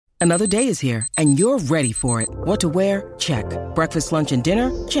Another day is here, and you're ready for it. What to wear? Check. Breakfast, lunch, and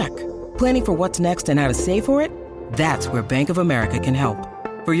dinner? Check. Planning for what's next and how to save for it? That's where Bank of America can help.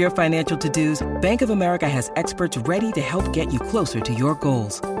 For your financial to-dos, Bank of America has experts ready to help get you closer to your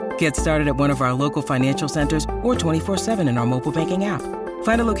goals. Get started at one of our local financial centers or 24/7 in our mobile banking app.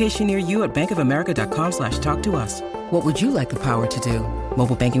 Find a location near you at bankofamerica.com/talktous. What would you like the power to do?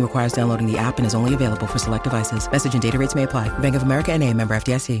 Mobile banking requires downloading the app and is only available for select devices. Message and data rates may apply. Bank of America N.A., member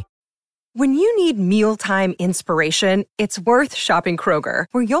FDIC. When you need mealtime inspiration, it's worth shopping Kroger,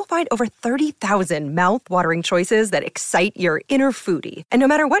 where you'll find over 30,000 mouth-watering choices that excite your inner foodie. And no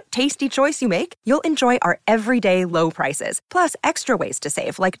matter what tasty choice you make, you'll enjoy our everyday low prices, plus extra ways to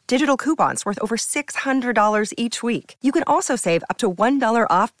save, like digital coupons worth over $600 each week. You can also save up to $1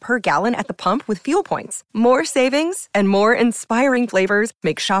 off per gallon at the pump with fuel points. More savings and more inspiring flavors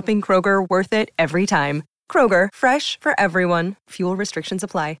make shopping Kroger worth it every time. Kroger, fresh for everyone. Fuel restrictions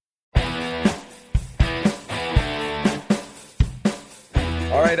apply.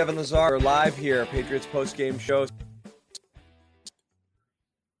 All right, Evan Lazar, we're live here, Patriots post-game show.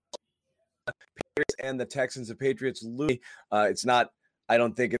 Patriots and the Texans. The Patriots lose. It's not, I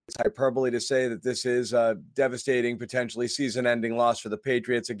don't think it's hyperbole to say that this is a devastating, potentially season-ending loss for the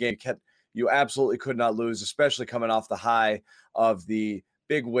Patriots. A game you absolutely could not lose, especially coming off the high of the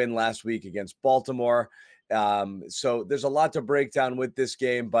big win last week against Baltimore. So there's a lot to break down with this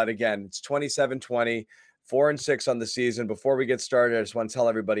game, but again, it's 27-20. 4-6 on the season. Before we get started, I just want to tell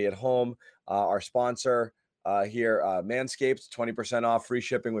everybody at home, our sponsor here, Manscaped, 20% off, free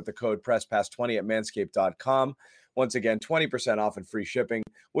shipping with the code PRESSPASS20 at manscaped.com. Once again, 20% off and free shipping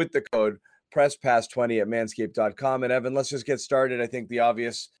with the code PRESSPASS20 at manscaped.com. And Evan, let's just get started. I think the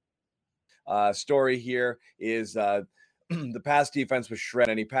obvious story here is the pass defense was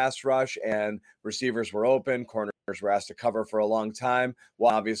shredded. Any pass rush and receivers were open. Corners were asked to cover for a long time.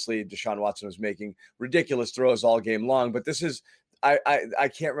 Well, obviously, Deshaun Watson was making ridiculous throws all game long. But this is, I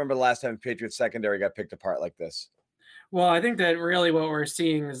can't remember the last time Patriots secondary got picked apart like this. Well, I think that really what we're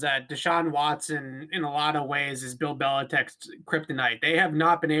seeing is that Deshaun Watson, in a lot of ways, is Bill Belichick's kryptonite. They have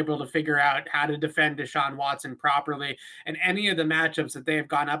not been able to figure out how to defend Deshaun Watson properly. And any of the matchups that they have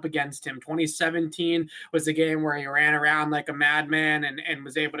gone up against him, 2017 was the game where he ran around like a madman and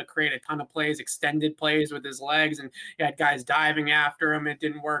was able to create a ton of plays, extended plays with his legs, and he had guys diving after him. It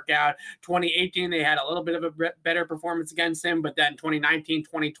didn't work out. 2018, they had a little bit of a better performance against him, but then 2019,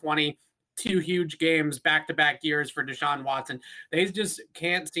 2020, two huge games, back-to-back years for Deshaun Watson. They just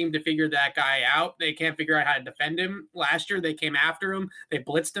can't seem to figure that guy out. They can't figure out how to defend him. Last year, they came after him. They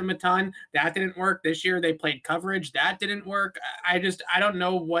blitzed him a ton. That didn't work. This year, they played coverage. That didn't work. I don't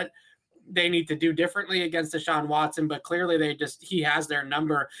know what they need to do differently against Deshaun Watson, but clearly he has their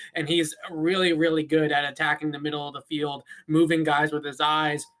number, and he's really, really good at attacking the middle of the field, moving guys with his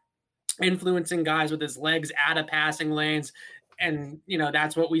eyes, influencing guys with his legs out of passing lanes. And,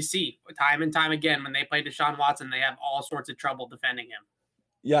 that's what we see time and time again. When they play Deshaun Watson, they have all sorts of trouble defending him.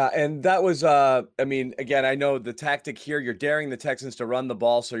 Yeah, and that was, again, I know the tactic here, you're daring the Texans to run the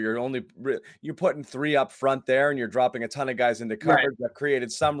ball, so you're putting three up front there, and you're dropping a ton of guys into coverage. Right. That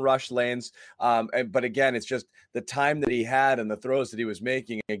created some rush lanes. But again, it's just the time that he had and the throws that he was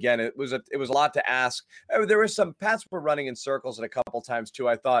making. Again, it was a lot to ask. There was some Pats were running in circles at a couple times too.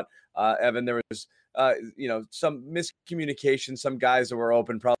 I thought, Evan, there was some miscommunication. Some guys that were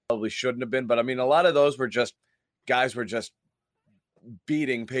open probably shouldn't have been, but a lot of those were just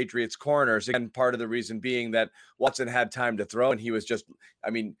beating Patriots corners. Again, part of the reason being that Watson had time to throw, and he was just,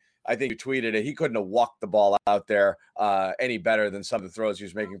 I think you tweeted it, he couldn't have walked the ball out there any better than some of the throws he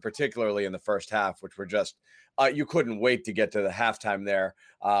was making, particularly in the first half, which were just, you couldn't wait to get to the halftime there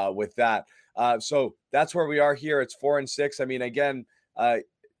with that. So that's where we are here. It's 4-6. Again,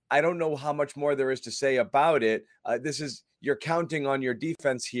 I don't know how much more there is to say about it. You're counting on your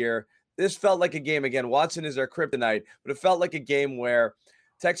defense here. This felt like a game, again, Watson is our kryptonite, but it felt like a game where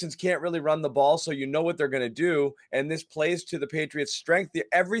Texans can't really run the ball, so you know what they're going to do, and this plays to the Patriots' strength.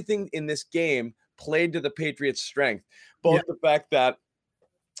 Everything in this game played to the Patriots' strength. Both the fact that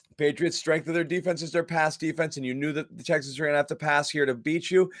Patriots' strength of their defense is their pass defense, and you knew that the Texans were going to have to pass here to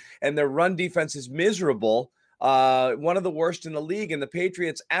beat you, and their run defense is miserable. One of the worst in the league. And the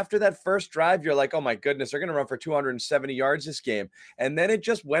Patriots, after that first drive, you're like, oh my goodness, they're going to run for 270 yards this game. And then it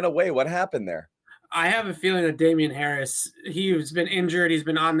just went away. What happened there? I have a feeling that Damian Harris, he's been injured. He's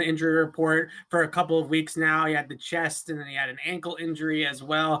been on the injury report for a couple of weeks now. He had the chest and then he had an ankle injury as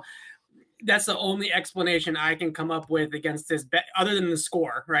well. That's the only explanation I can come up with against this bet, other than the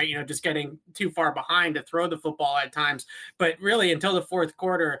score, right? Just getting too far behind to throw the football at times. But really, until the fourth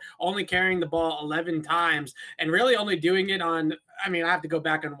quarter, only carrying the ball 11 times and really only doing it on I mean, I have to go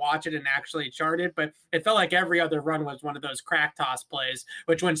back and watch it and actually chart it, but it felt like every other run was one of those crack toss plays,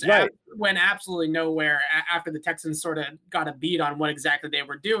 which went absolutely nowhere after the Texans sort of got a beat on what exactly they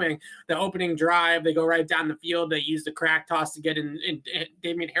were doing. The opening drive, they go right down the field. They use the crack toss to get in.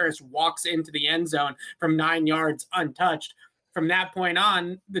 Damian Harris walks into the end zone from 9 yards untouched. From that point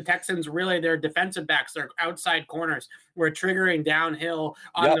on, the Texans really, their defensive backs, their outside corners, were triggering downhill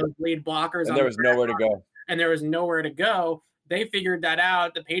on those lead blockers. And there was nowhere to go. And there was nowhere to go. They figured that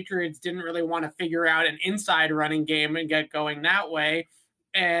out. The Patriots didn't really want to figure out an inside running game and get going that way.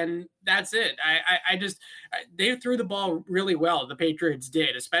 And that's it. They threw the ball really well. The Patriots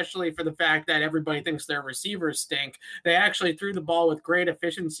did, especially for the fact that everybody thinks their receivers stink. They actually threw the ball with great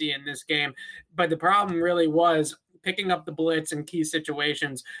efficiency in this game. But the problem really was picking up the blitz in key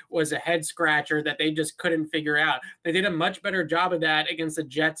situations was a head scratcher that they just couldn't figure out. They did a much better job of that against the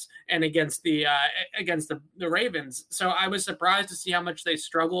Jets and against the Ravens. So I was surprised to see how much they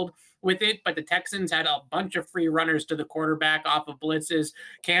struggled with it, but the Texans had a bunch of free runners to the quarterback off of blitzes.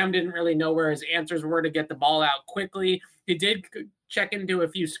 Cam didn't really know where his answers were to get the ball out quickly. He did check into a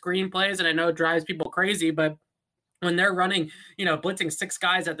few screenplays, and I know it drives people crazy, but when they're running, blitzing 6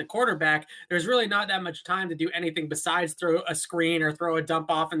 guys at the quarterback, there's really not that much time to do anything besides throw a screen or throw a dump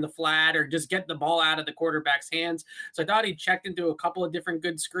off in the flat or just get the ball out of the quarterback's hands. So I thought he checked into a couple of different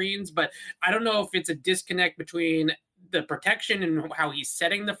good screens, but I don't know if it's a disconnect between the protection and how he's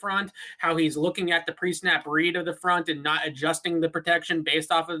setting the front, how he's looking at the pre-snap read of the front and not adjusting the protection based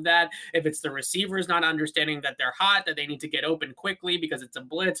off of that. If it's the receivers not understanding that they're hot, that they need to get open quickly because it's a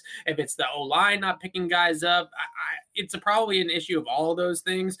blitz. If it's the O-line not picking guys up, it's probably an issue of all of those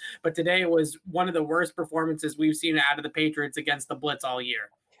things. But today was one of the worst performances we've seen out of the Patriots against the blitz all year.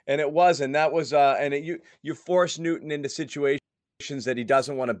 And it was, and that was, you force Newton into situations that he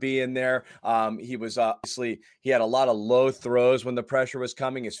doesn't want to be in there. He was he had a lot of low throws when the pressure was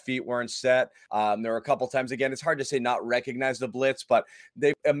coming. His feet weren't set. There were a couple times, again, it's hard to say not recognize the blitz, but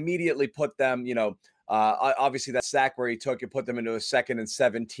they immediately put them, obviously that sack where he took, it put them into a 2nd and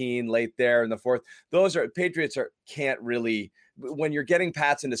 17 late there in the 4th. Patriots can't really, when you're getting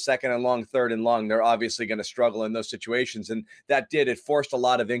Pats into 2nd and long, 3rd and long, they're obviously going to struggle in those situations. And it forced a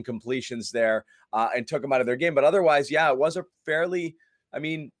lot of incompletions there and took them out of their game. But otherwise, it was a fairly,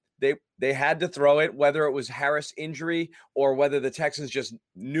 they had to throw it, whether it was Harris' injury or whether the Texans just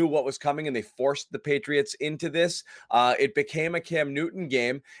knew what was coming and they forced the Patriots into this. It became a Cam Newton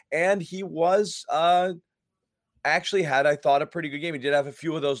game, and he was actually had, I thought, a pretty good game. He did have a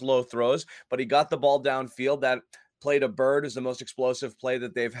few of those low throws, but he got the ball downfield. That play to Bird is the most explosive play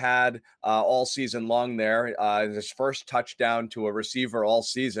that they've had all season long there. His first touchdown to a receiver all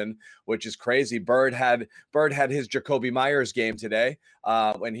season, which is crazy. Bird had his Jacoby Myers game today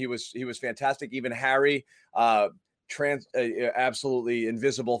when he was fantastic. Even Harry, absolutely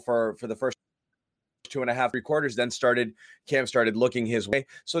invisible for the first 2.5, 3 quarters, then Cam started looking his way.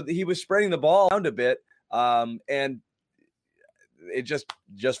 So he was spreading the ball around a bit, and it just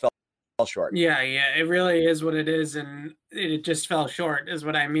fell short. Yeah, it really is what it is, and it just fell short is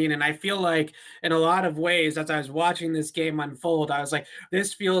what I mean. And I feel like in a lot of ways, as I was watching this game unfold, I was like,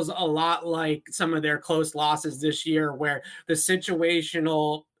 this feels a lot like some of their close losses this year, where the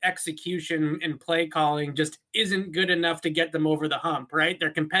situational execution and play calling just isn't good enough to get them over the hump, right?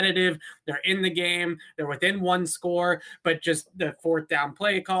 They're competitive, they're in the game, they're within 1 score, but just the 4th down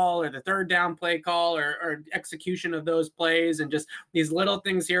play call or the 3rd down play call or execution of those plays and just these little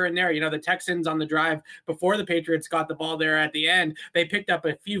things here and there. The Texans on the drive before the Patriots got the ball there at the end, they picked up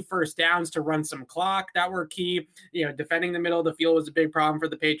a few first downs to run some clock that were key. Defending the middle of the field was a big problem for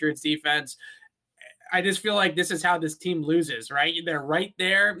the Patriots defense. I just feel like this is how this team loses, right? They're right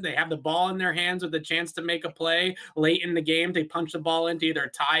there. They have the ball in their hands with a chance to make a play late in the game. They punch the ball in to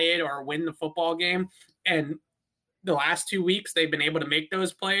either tie it or win the football game. And the last 2 weeks, they've been able to make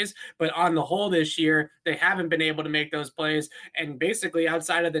those plays. But on the whole this year, they haven't been able to make those plays. And basically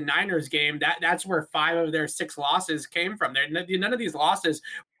outside of the Niners game, that's where 5 of their 6 losses came from. None of these losses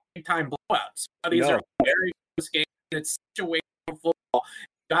were big-time blowouts. These are very close games. It's situational football.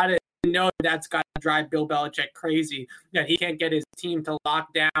 Got to know that's got to drive Bill Belichick crazy, that he can't get his team to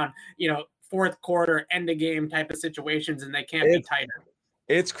lock down, 4th quarter, end of game type of situations, and they can't be tighter.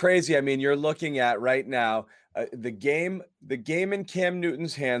 It's crazy. You're looking at right now the game in Cam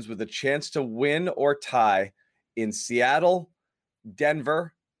Newton's hands with a chance to win or tie in Seattle,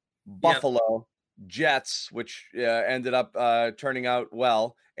 Denver, Buffalo, Jets, which ended up turning out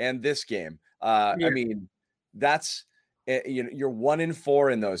well, and this game. That's you're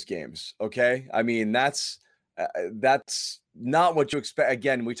 1-4 in those games. Okay. That's not what you expect.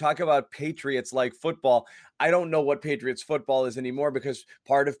 Again, we talk about Patriots like football. I don't know what Patriots football is anymore, because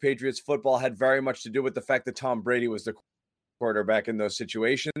part of Patriots football had very much to do with the fact that Tom Brady was the quarterback in those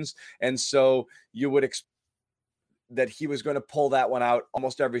situations. And so you would expect that he was going to pull that one out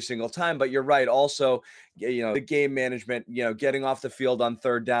almost every single time. But you're right. Also, the game management, getting off the field on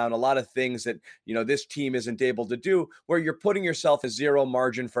third down, a lot of things that, this team isn't able to do, where you're putting yourself a zero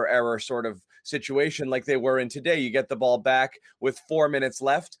margin for error sort of situation like they were in today. You get the ball back with 4 minutes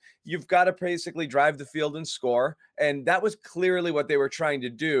left. You've got to basically drive the field and score. And that was clearly what they were trying to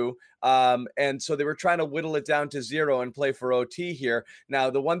do. And so they were trying to whittle it down to zero and play for OT here. Now,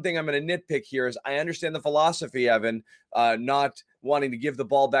 the one thing I'm going to nitpick here is I understand the philosophy, Evan, not wanting to give the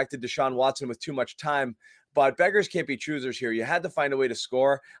ball back to Deshaun Watson with too much time. But beggars can't be choosers here. You had to find a way to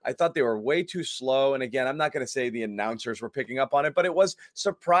score. I thought they were way too slow. And again, I'm not going to say the announcers were picking up on it, but it was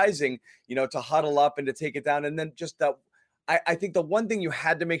surprising, to huddle up and to take it down. And then just that, I think the one thing you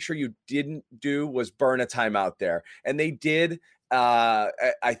had to make sure you didn't do was burn a timeout there. And they did.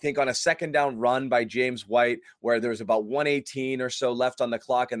 I think on a second down run by James White, where there was about 1:18 or so left on the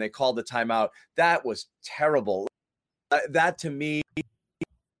clock, and they called the timeout. That was terrible. That to me,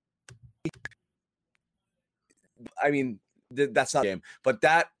 I mean, that's not a game, but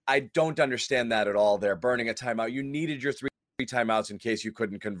that I don't understand that at all. They're burning a timeout. You needed your three timeouts in case you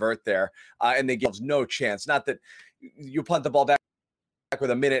couldn't convert there, and they gave no chance. Not that you punt the ball back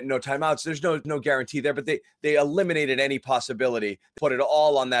with a minute and no timeouts. There's no guarantee there, but they eliminated any possibility, put it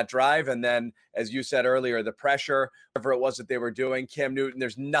all on that drive. And then, as you said earlier, the pressure, whatever it was that they were doing, Cam Newton,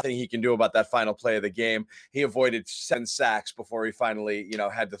 there's nothing he can do about that final play of the game. He avoided 7 sacks before he finally,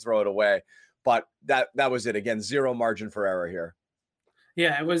 had to throw it away. But that was it. Again, zero margin for error here.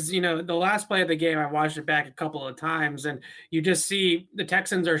 Yeah, it was, the last play of the game, I watched it back a couple of times, and you just see the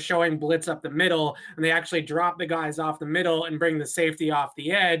Texans are showing blitz up the middle, and they actually drop the guys off the middle and bring the safety off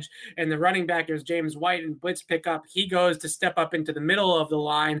the edge. And the running back is James White, and blitz pickup. He goes to step up into the middle of the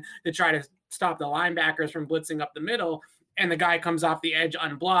line to try to stop the linebackers from blitzing up the middle, and the guy comes off the edge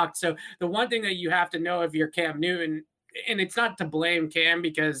unblocked. So the one thing that you have to know if you're Cam Newton, and it's not to blame Cam,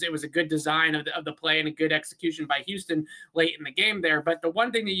 because it was a good design of the play and a good execution by Houston late in the game there. But the one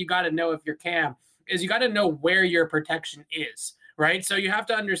thing that you got to know if you're Cam is you got to know where your protection is, right? So you have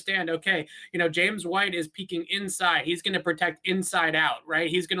to understand, okay, James White is peeking inside. He's going to protect inside out, right?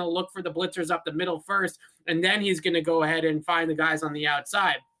 He's going to look for the blitzers up the middle first, and then he's going to go ahead and find the guys on the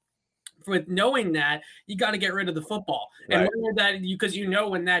outside. With knowing that, you got to get rid of the football, right? And that because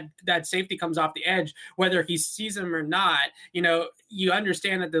when that safety comes off the edge, whether he sees him or not, you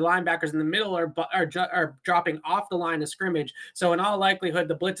understand that the linebackers in the middle are dropping off the line of scrimmage. So in all likelihood,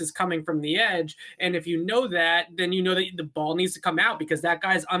 the blitz is coming from the edge, and if you know that, then you know that the ball needs to come out because that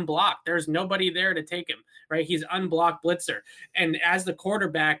guy's unblocked. There's nobody there to take him, right? He's unblocked blitzer, and as the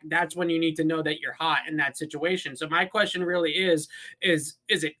quarterback, that's when you need to know that you're hot in that situation. So my question really is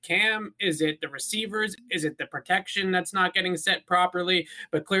it Cam? Is it the receivers? Is it the protection that's not getting set properly?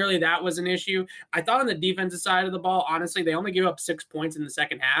 But clearly that was an issue. I thought on the defensive side of the ball, honestly, they only gave up 6 points in the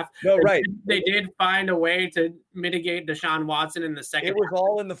second half. No, right. They did find a way to mitigate Deshaun Watson in the second half. It was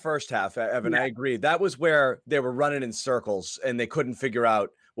all in the first half, Evan. Yeah. I agree. That was where they were running in circles and they couldn't figure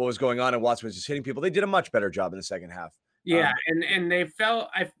out what was going on, and Watson was just hitting people. They did a much better job in the second half. Yeah, and they felt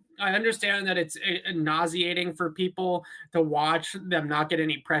I understand that it's nauseating for people to watch them not get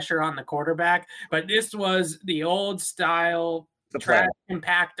any pressure on the quarterback, but this was the old style trash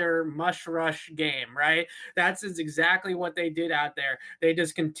compactor mush rush game, right? That's exactly what they did out there. They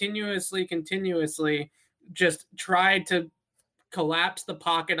just continuously just tried to collapse the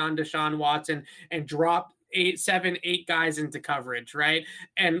pocket on Deshaun Watson and drop 7, 8 guys into coverage, right?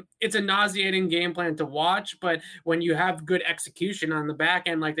 And it's a nauseating game plan to watch, but when you have good execution on the back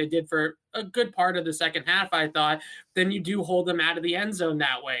end, like they did for a good part of the second half, I thought, then you do hold them out of the end zone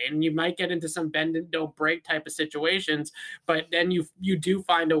that way. And you might get into some bend and don't break type of situations, but then you do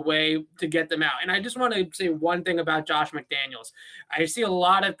find a way to get them out. And I just want to say one thing about Josh McDaniels. I see a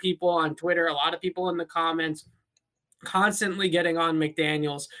lot of people on Twitter, a lot of people in the comments constantly getting on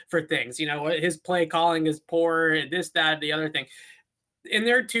McDaniels for things. His play calling is poor, this, that, the other thing. In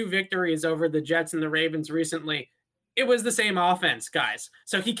their 2 victories over the Jets and the Ravens recently, it was the same offense, guys.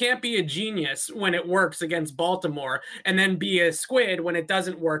 So he can't be a genius when it works against Baltimore and then be a squid when it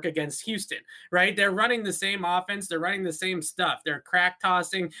doesn't work against Houston, right? They're running the same offense. They're running the same stuff. They're crack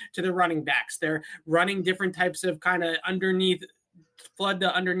tossing to the running backs. They're running different types of kind of flood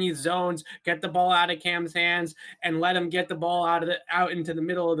the underneath zones, get the ball out of Cam's hands, and let him get the ball out into the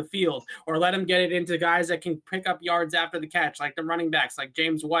middle of the field, or let him get it into guys that can pick up yards after the catch, like the running backs, like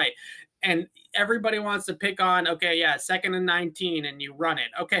James White. And everybody wants to pick on, okay, yeah, 2nd and 19 and you run it.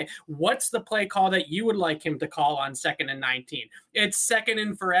 Okay, what's the play call that you would like him to call on 2nd and 19? It's 2nd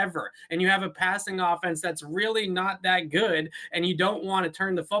and forever. And you have a passing offense that's really not that good. And you don't want to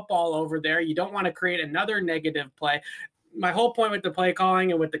turn the football over there. You don't want to create another negative play. My whole point with the play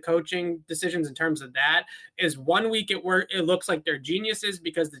calling and with the coaching decisions in terms of that is 1 week it looks like they're geniuses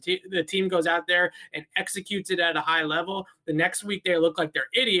because the team goes out there and executes it at a high level. The next week they look like they're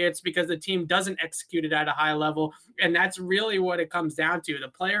idiots because the team doesn't execute it at a high level. And that's really what it comes down to. The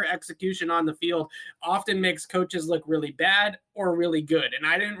player execution on the field often makes coaches look really bad or really good. And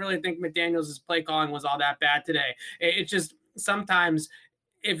I didn't really think McDaniels' play calling was all that bad today. It just sometimes –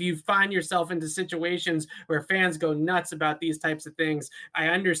 if you find yourself into situations where fans go nuts about these types of things, I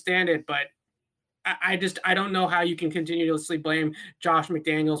understand it, but I don't know how you can continuously blame Josh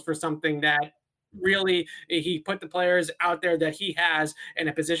McDaniels for something that really he put the players out there that he has in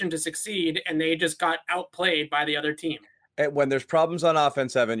a position to succeed, and they just got outplayed by the other team. When there's problems on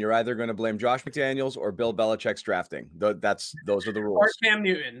offense, Evan, you're either going to blame Josh McDaniels or Bill Belichick's drafting. Those are the rules. Or Cam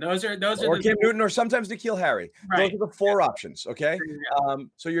Newton. Those are Cam Newton, or sometimes N'Keal Harry. Right. Those are the four options. Okay.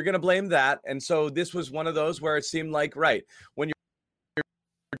 So you're going to blame that. And so this was one of those where it seemed like, right, when you're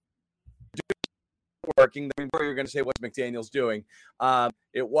working, you're going to say, what's McDaniels doing?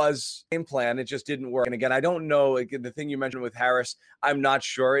 It was game plan. It just didn't work. And again, I don't know. The thing you mentioned with Harris, I'm not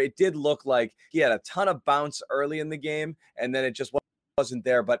sure. It did look like he had a ton of bounce early in the game, and then it just wasn't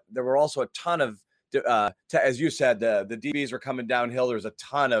there. But there were also a ton of, as you said, the DBs were coming downhill. There was a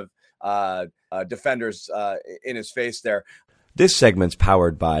ton of defenders in his face there. This segment's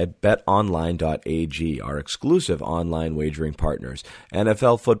powered by BetOnline.ag, our exclusive online wagering partners.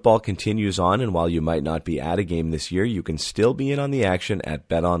 NFL football continues on, and while you might not be at a game this year, you can still be in on the action at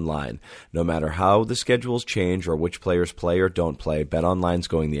BetOnline. No matter how the schedules change or which players play or don't play, BetOnline's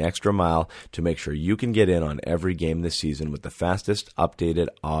going the extra mile to make sure you can get in on every game this season with the fastest updated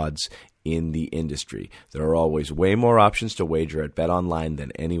odds in the industry. There are always way more options to wager at BetOnline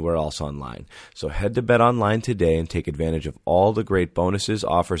than anywhere else online. So head to BetOnline today and take advantage of all the great bonuses,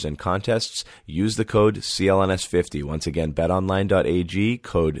 offers, and contests. Use the code CLNS50. Once again, BetOnline.ag,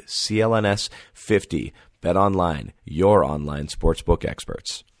 code CLNS50. BetOnline, your online sportsbook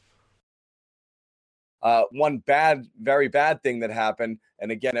experts. One very bad thing that happened,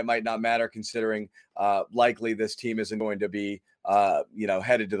 and again, it might not matter considering likely this team isn't going to be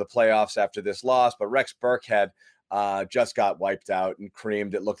headed to the playoffs after this loss, but Rex Burkhead just got wiped out and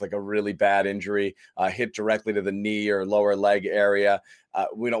creamed. It looked like a really bad injury, hit directly to the knee or lower leg area.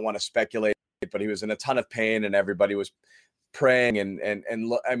 We don't want to speculate, but he was in a ton of pain and everybody was praying and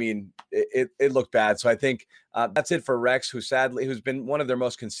look, I mean, it looked bad. So I think that's it for Rex, who's been one of their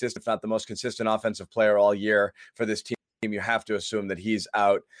most consistent, if not the most consistent offensive player all year for this team. You have to assume that he's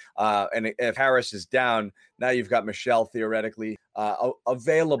out. And if Harris is down, now you've got Michel theoretically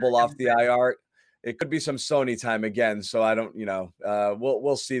available off the IR. It could be some Sony time again. So I don't,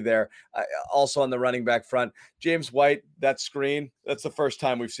 we'll see there. Also on the running back front, James White, that screen, that's the first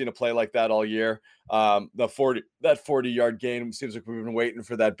time we've seen a play like that all year. That 40-yard gain, seems like we've been waiting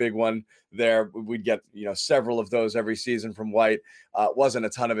for that big one there. We'd get, several of those every season from White. Wasn't a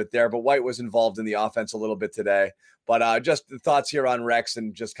ton of it there, but White was involved in the offense a little bit today. But just the thoughts here on Rex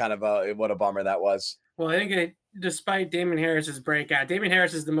and just kind of what a bummer that was. Well, I think despite Damon Harris's breakout, Damon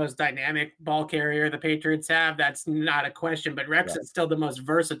Harris is the most dynamic ball carrier the Patriots have. That's not a question, but Rex is still the most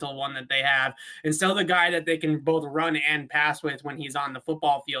versatile one that they have, and still the guy that they can both run and pass with when he's on the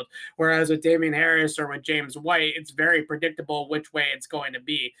football field. Whereas with Damon Harris or with James White, it's very predictable which way it's going to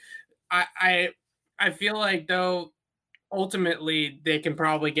be. I feel like, though, ultimately they can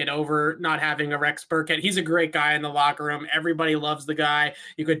probably get over not having a Rex Burkhead. He's a great guy in the locker room. Everybody loves the guy.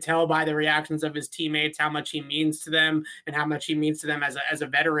 You could tell by the reactions of his teammates how much he means to them and how much he means to them as a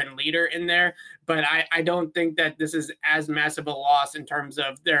veteran leader in there. But I don't think that this is as massive a loss in terms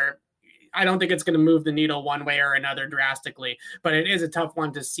of I don't think it's going to move the needle one way or another drastically, but it is a tough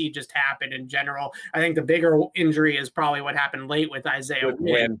one to see just happen in general. I think the bigger injury is probably what happened late with Isaiah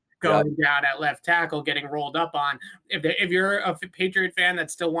Wynn going down at left tackle, getting rolled up on. If you're a Patriot fan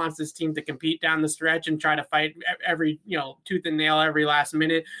that still wants this team to compete down the stretch and try to fight every, tooth and nail every last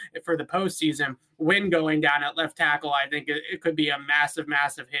minute for the postseason, Wynn going down at left tackle, I think it could be a massive,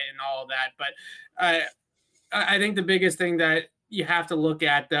 massive hit and all of that. But I think the biggest thing that you have to look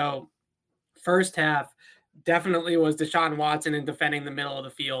at, though, first half definitely was Deshaun Watson in defending the middle of the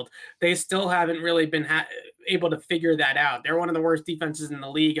field. They still haven't really been able to figure that out. They're one of the worst defenses in the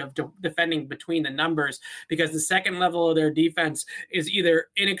league of defending between the numbers, because the second level of their defense is either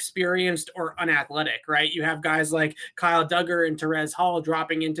inexperienced or unathletic, right? You have guys like Kyle Duggar and Terez Hall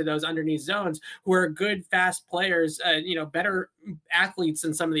dropping into those underneath zones who are good, fast players, better athletes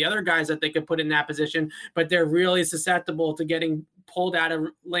than some of the other guys that they could put in that position, but they're really susceptible to getting pulled out of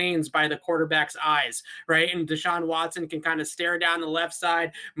lanes by the quarterback's eyes, right? And Deshaun Watson can kind of stare down the left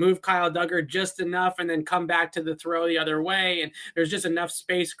side, move Kyle Duggar just enough, and then come back to the throw the other way. And there's just enough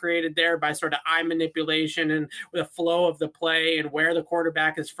space created there by sort of eye manipulation and the flow of the play and where the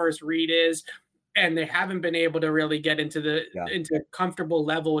quarterback's first read is. And they haven't been able to really get into into a comfortable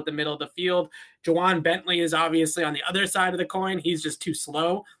level with the middle of the field. Juwan Bentley is obviously on the other side of the coin. He's just too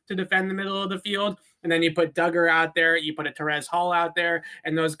slow to defend the middle of the field. And then you put Duggar out there, you put a Terez Hall out there,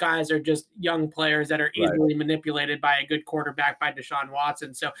 and those guys are just young players that are easily manipulated by a good quarterback, by Deshaun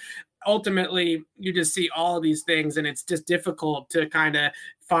Watson. So ultimately, you just see all of these things, and it's just difficult to kind of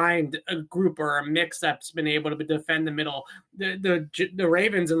find a group or a mix that's been able to defend the middle. The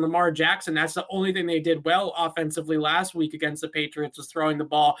Ravens and Lamar Jackson, that's the only thing they did well offensively last week against the Patriots, was throwing the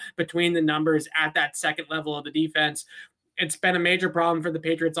ball between the numbers at that second level of the defense. It's been a major problem for the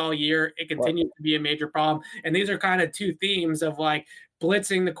Patriots all year. It continues to be a major problem. And these are kind of two themes of like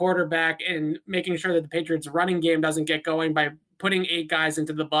blitzing the quarterback and making sure that the Patriots running game doesn't get going by putting 8 guys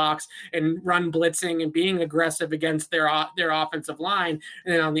into the box and run blitzing and being aggressive against their offensive line.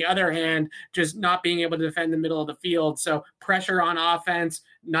 And then on the other hand, just not being able to defend the middle of the field. So pressure on offense,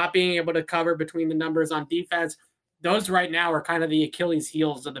 not being able to cover between the numbers on defense. Those right now are kind of the Achilles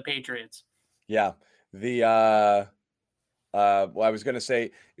heels of the Patriots. Yeah. Well, I was going to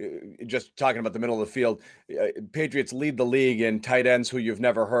say, just talking about the middle of the field, Patriots lead the league in tight ends who you've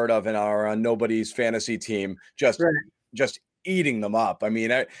never heard of and are on nobody's fantasy team, just eating them up. I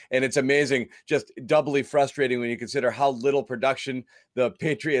mean, and it's amazing, just doubly frustrating when you consider how little production the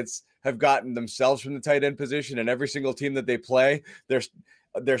Patriots have gotten themselves from the tight end position, and every single team that they play,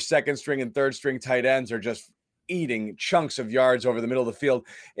 their second string and third string tight ends are just eating chunks of yards over the middle of the field.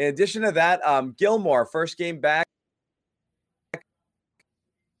 In addition to that, Gilmore, first game back,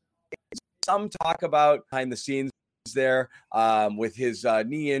 some talk about behind the scenes there with his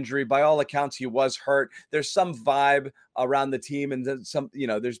knee injury. By all accounts, he was hurt. There's some vibe around the team, and then some,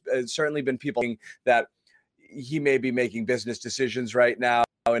 there's certainly been people saying that he may be making business decisions right now.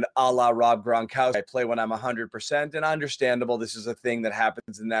 And a la Rob Gronkowski, I play when I'm 100%, and understandable. This is a thing that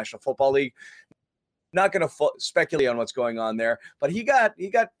happens in the National Football League. Not going to speculate on what's going on there, but he got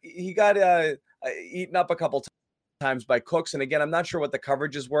eaten up a couple times by Cooks. And again, I'm not sure what the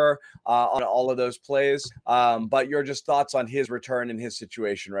coverages were on all of those plays, but your just thoughts on his return and his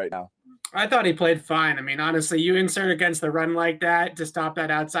situation right now. I thought he played fine. I mean, honestly, you insert against the run like that to stop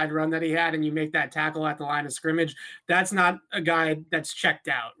that outside run that he had, and you make that tackle at the line of scrimmage. That's not a guy that's checked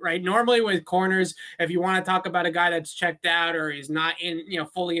out, right? Normally with corners, if you want to talk about a guy that's checked out or he's not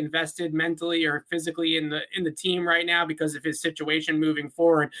fully invested mentally or physically in the team right now because of his situation moving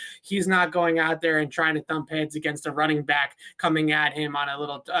forward, he's not going out there and trying to thump heads against a running back coming at him on a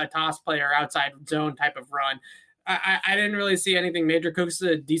little toss play or outside zone type of run. I didn't really see anything major. Cooks is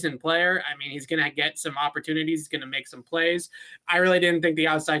a decent player. I mean, he's going to get some opportunities. He's going to make some plays. I really didn't think the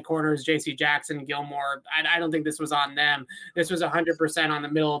outside corners, J.C. Jackson, Gilmore, I don't think this was on them. This was 100% on the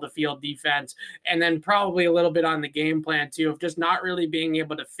middle of the field defense, and then probably a little bit on the game plan too, of just not really being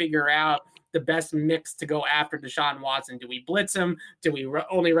able to figure out the best mix to go after Deshaun Watson. Do we blitz him? Do we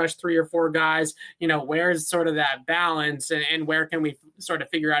only rush 3 or 4 guys? Where's sort of that balance, and where can we sort of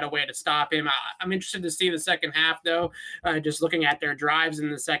figure out a way to stop him? I'm interested to see the second half, though. Just looking at their drives in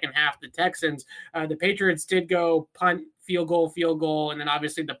the second half, the Texans, the Patriots did go punt, field goal, and then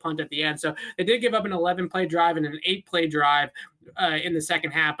obviously the punt at the end. So they did give up an 11-play drive and an 8-play drive in the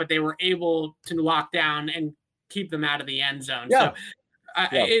second half, but they were able to lock down and keep them out of the end zone. Yeah. So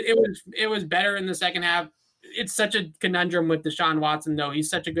it was better in the second half. It's such a conundrum with Deshaun Watson, though. He's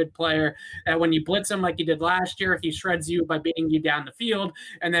such a good player that when you blitz him like you did last year, he shreds you by beating you down the field.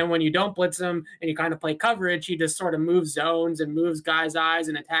 And then when you don't blitz him and you kind of play coverage, he just sort of moves zones and moves guys' eyes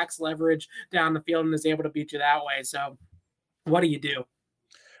and attacks leverage down the field and is able to beat you that way. So what do you do?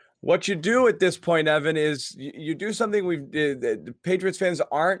 What you do at this point, Evan, is you do something the Patriots fans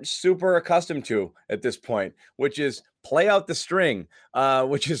aren't super accustomed to at this point, which is play out the string,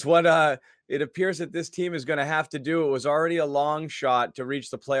 which is what it appears that this team is going to have to do. It was already a long shot to reach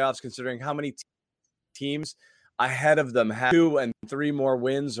the playoffs, considering how many teams ahead of them have 2 and 3 more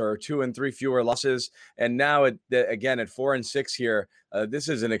wins or 2 and 3 fewer losses. And now, again, at 4 and 6 here, this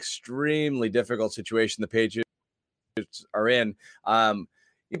is an extremely difficult situation the Patriots are in.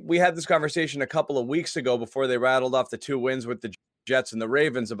 we had this conversation a couple of weeks ago before they rattled off the 2 wins with the Jets and the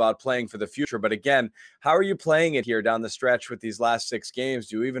Ravens about playing for the future. But again, how are you playing it here down the stretch with these last 6 games?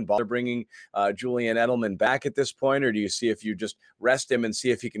 Do you even bother bringing Julian Edelman back at this point? Or do you see if you just rest him and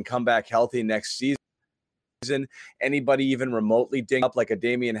see if he can come back healthy next season? Anybody even remotely ding up like a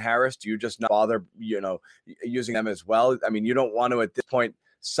Damian Harris? Do you just not bother, using them as well? I mean, you don't want to at this point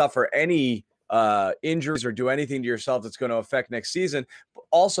suffer any injuries or do anything to yourself that's going to affect next season.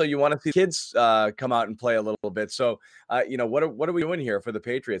 Also, you want to see kids come out and play a little bit. So, what are we doing here for the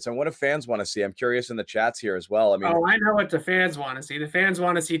Patriots, and what do fans want to see? I'm curious in the chats here as well. I mean, I know what the fans want to see. The fans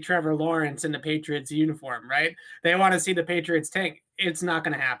want to see Trevor Lawrence in the Patriots uniform, right? They want to see the Patriots tank. It's not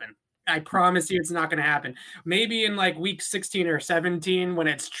going to happen. I promise you it's not going to happen. Maybe in like week 16 or 17 when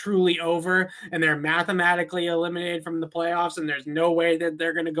it's truly over and they're mathematically eliminated from the playoffs and there's no way that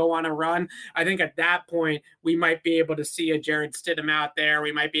they're going to go on a run. I think at that point we might be able to see a Jared Stidham out there.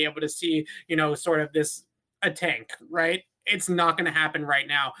 We might be able to see, sort of a tank, right? It's not going to happen right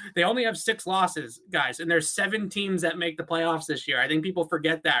now. They only have 6 losses, guys, and there's 7 teams that make the playoffs this year. I think people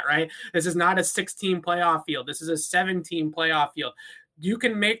forget that, right? This is not a 6-team playoff field. This is a 7-team playoff field. You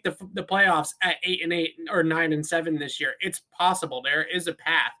can make the playoffs at 8-8 or 9-7 this year. It's possible. There is a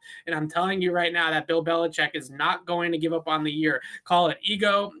path. And I'm telling you right now that Bill Belichick is not going to give up on the year. Call it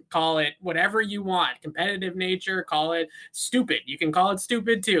ego, call it whatever you want, competitive nature, call it stupid. You can call it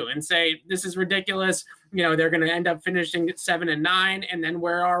stupid too and say, this is ridiculous. They're going to end up finishing 7-9. And then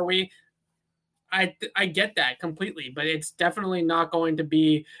where are we? I get that completely, but it's definitely not going to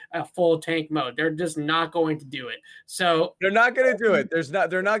be a full tank mode. They're just not going to do it. So they're not going to do it.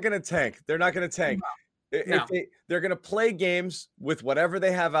 They're not going to tank. They're not going to tank. No. They're going to play games with whatever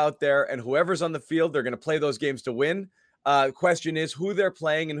they have out there, and whoever's on the field, they're going to play those games to win. Question is who they're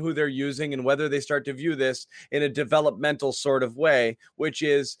playing and who they're using and whether they start to view this in a developmental sort of way, which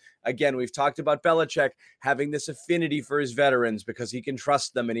is, again, we've talked about Belichick having this affinity for his veterans because he can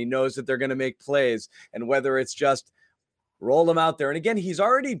trust them and he knows that they're going to make plays, and whether it's just roll them out there. And again, he's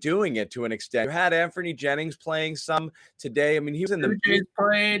already doing it to an extent. You had Anthony Jennings playing some today. I mean, he was in the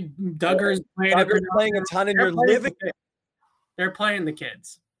played, Duggar's played. Duggar's playing a ton, and you're living. They're playing the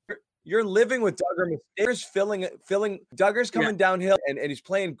kids. You're living with Duggar. Duggar's filling. Duggar's coming downhill, and he's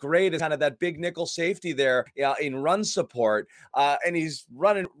playing great as kind of that big nickel safety there in run support. And he's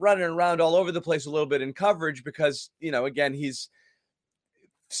running around all over the place a little bit in coverage because, again, he's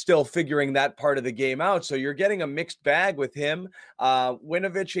still figuring that part of the game out. So you're getting a mixed bag with him.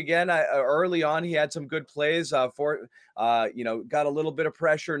 Winovich, again, early on, he had some good plays got a little bit of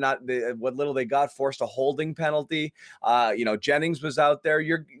pressure, what little they got, forced a holding penalty. Jennings was out there.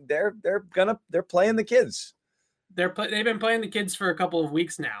 They're playing the kids. They've been playing the kids for a couple of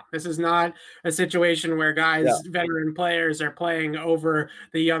weeks now. This is not a situation where veteran players are playing over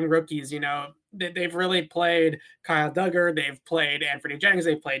the young rookies. They've really played Kyle Duggar. They've played Anthony Jennings.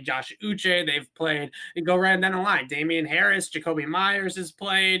 They've played Josh Uche. They've played, and go right down the line, Damian Harris, Jacoby Myers has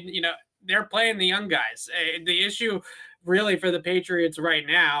played. They're playing the young guys. The issue really for the Patriots right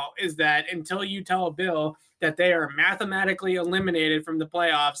now is that until you tell Bill that they are mathematically eliminated from the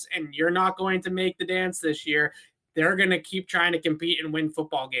playoffs and you're not going to make the dance this year, they're going to keep trying to compete and win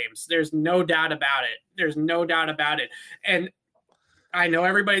football games. There's no doubt about it. And I know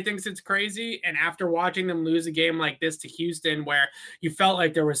everybody thinks it's crazy. And after watching them lose a game like this to Houston, where you felt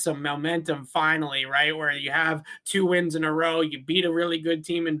like there was some momentum finally, right? Where you have 2 wins in a row, you beat a really good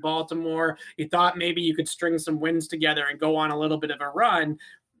team in Baltimore. You thought maybe you could string some wins together and go on a little bit of a run.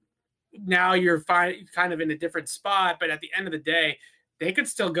 Now you're kind of in a different spot. But at the end of the day, they could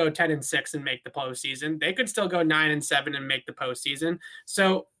still go 10-6 and make the postseason. They could still go 9-7 and make the postseason.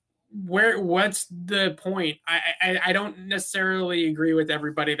 So what's the point? I don't necessarily agree with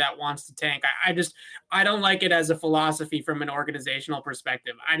everybody that wants to tank. I don't like it as a philosophy from an organizational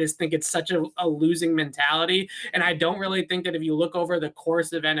perspective. I just think it's such a losing mentality. And I don't really think that if you look over the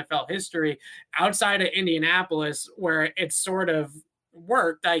course of NFL history, outside of Indianapolis, where it's sort of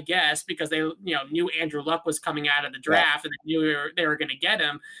worked, I guess, because they knew Andrew Luck was coming out of the draft and they knew they were going to get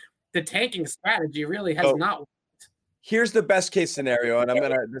him, the tanking strategy really has not worked. Here's the best case scenario, and I'm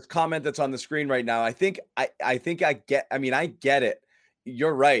gonna this comment that's on the screen right now. I get it.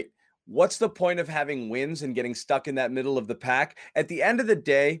 You're right. What's the point of having wins and getting stuck in that middle of the pack? At the end of the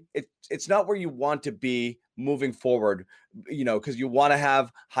day, it's not where you want to be moving forward, because you want to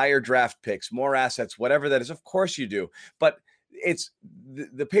have higher draft picks, more assets, whatever that is. Of course you do, but it's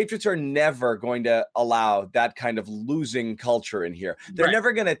the Patriots are never going to allow that kind of losing culture in here. They're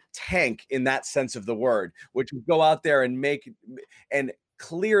never going to tank in that sense of the word, which would go out there and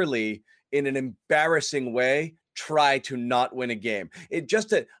clearly in an embarrassing way try to not win a game. It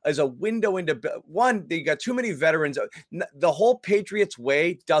just as a window into one, they got too many veterans. The whole Patriots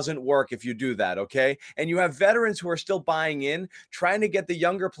way doesn't work if you do that, okay? And you have veterans who are still buying in, trying to get the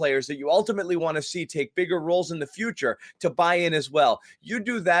younger players that you ultimately want to see take bigger roles in the future to buy in as well. You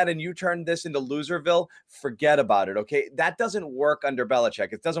do that and you turn this into Loserville, forget about it, okay? That doesn't work under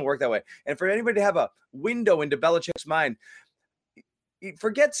Belichick. It doesn't work that way. And for anybody to have a window into Belichick's mind,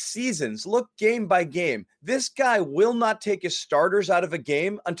 forget seasons, look game by game. This guy will not take his starters out of a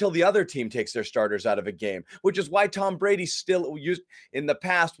game until the other team takes their starters out of a game, which is why Tom Brady still used in the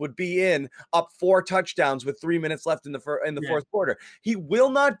past would be in up 4 touchdowns with 3 minutes left in the fourth quarter. He will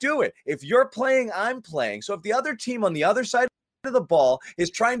not do it. If you're playing, I'm playing. So if the other team on the other side of the ball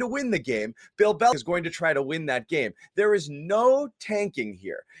is trying to win the game, Bill Belichick is going to try to win that game. There is no tanking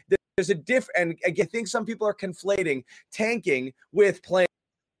here. There's a and again, I think some people are conflating tanking with playing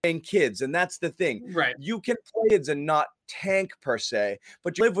kids, and that's the thing. Right. You can play kids and not tank per se,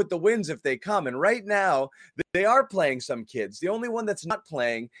 but you live with the wins if they come. And right now, they are playing some kids. The only one that's not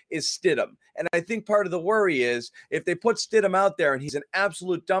playing is Stidham. And I think part of the worry is if they put Stidham out there and he's an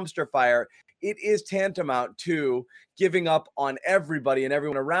absolute dumpster fire, it is tantamount to giving up on everybody and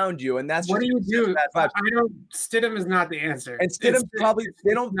everyone around you. And that's what do you do? Stidham is not the answer. And Stidham probably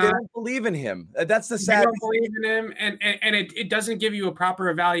they don't believe in him. That's the sad. They don't believe in him, and it doesn't give you a proper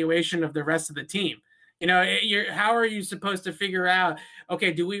evaluation of the rest of the team. You know, how are you supposed to figure out,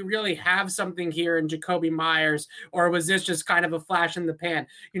 okay, do we really have something here in Jakobi Meyers, or was this just kind of a flash in the pan?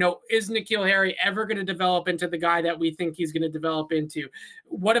 You know, is N'Keal Harry ever going to develop into the guy that we think he's going to develop into?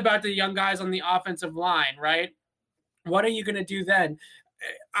 What about the young guys on the offensive line, right? What are you going to do then?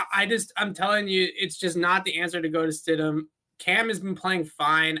 I'm telling you, it's just not the answer to go to Stidham. Cam has been playing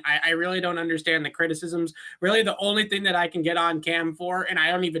fine. I really don't understand the criticisms. Really, the only thing that I can get on Cam for, and I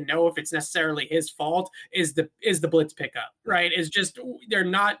don't even know if it's necessarily his fault, is the blitz pickup, right? It's just they're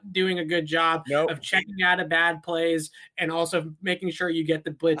not doing a good job of checking out of bad plays and also making sure you get the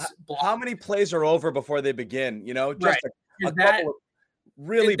blitz blocked. How many plays are over before they begin? You know, just a couple of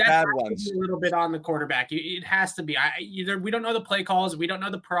really bad ones. A little bit on the quarterback. It has to be. Either we don't know the play calls, we don't know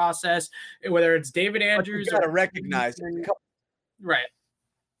the process, whether it's David Andrews. You got to recognize right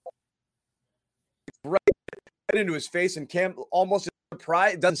into his face, and Cam almost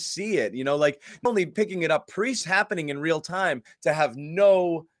surprised, doesn't see it. You know, like only picking it up happening in real time to have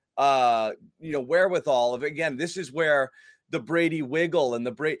no wherewithal of. Again, this is where the Brady wiggle and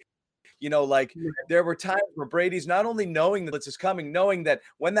the Brady. You know, like there were times where Brady's not only knowing that blitz is coming, knowing that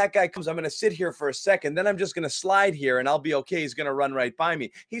when that guy comes, I'm going to sit here for a second, then I'm just going to slide here and I'll be okay. He's going to run right by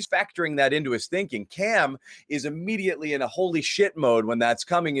me. He's factoring that into his thinking. Cam is immediately in a holy shit mode when that's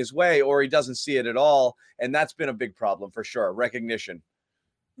coming his way, or he doesn't see it at all. And that's been a big problem for sure. Recognition.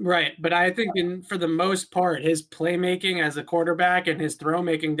 Right. But I think for the most part, his playmaking as a quarterback and his throw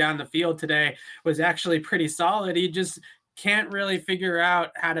making down the field today was actually pretty solid. He just can't really figure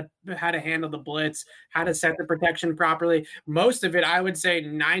out how to handle the blitz, how to set the protection properly. Most of it, I would say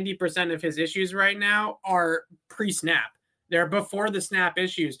 90% of his issues right now are pre-snap. They're before the snap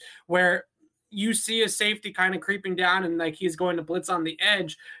issues where you see a safety kind of creeping down and like he's going to blitz on the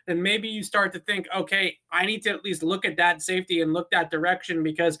edge, then maybe you start to think, okay, I need to at least look at that safety and look that direction,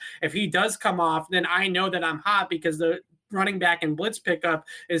 because if he does come off, then I know that I'm hot, because the running back and blitz pickup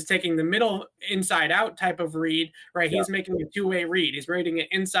is taking the middle inside out type of read, right? Yeah. He's making a two-way read. He's reading it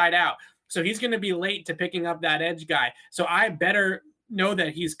inside out. So he's going to be late to picking up that edge guy. So I better know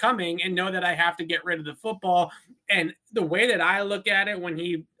that he's coming and know that I have to get rid of the football. And the way that I look at it when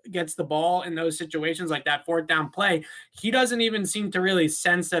he gets the ball in those situations, like that 4th down play, he doesn't even seem to really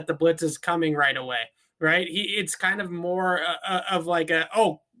sense that the blitz is coming right away, right? It's kind of more of like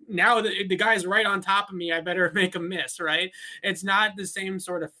now the guy's right on top of me, I better make a miss, right? It's not the same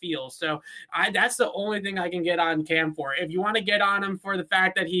sort of feel. So that's the only thing I can get on Cam for. If you want to get on him for the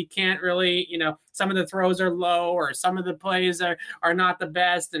fact that he can't really, some of the throws are low or some of the plays are not the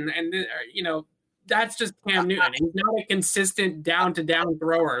best, and that's just Cam Newton. He's not a consistent down-to-down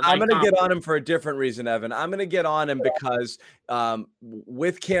thrower. I'm going to get on him for a different reason, Evan. I'm going to get on him because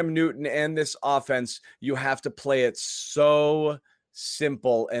with Cam Newton and this offense, you have to play it so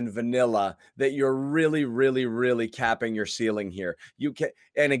simple and vanilla that you're really, really, really capping your ceiling here. You can,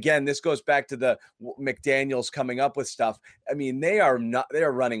 and again, this goes back to the McDaniels coming up with stuff. I mean, they are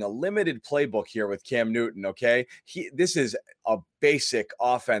running a limited playbook here with Cam Newton. Okay. This is a basic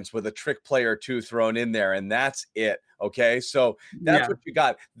offense with a trick play or two thrown in there, and that's it. Okay. So that's what you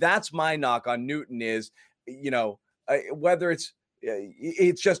got. That's my knock on Newton is, whether it's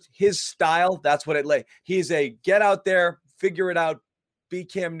just his style, that's what he's a get out there, figure it out, be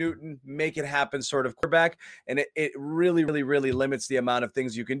Cam Newton, make it happen sort of quarterback. And it really, really, really limits the amount of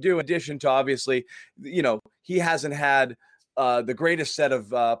things you can do. In addition to, obviously, he hasn't had the greatest set of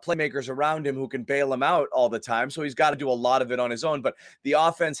playmakers around him who can bail him out all the time. So he's got to do a lot of it on his own. But the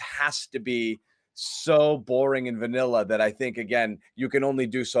offense has to be so boring and vanilla that I think, again, you can only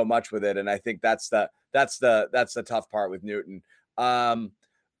do so much with it. And I think that's the tough part with Newton.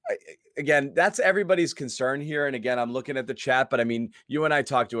 Again, that's everybody's concern here. And again, I'm looking at the chat, but I mean, you and I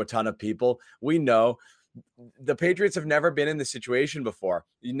talk to a ton of people. We know the Patriots have never been in this situation before.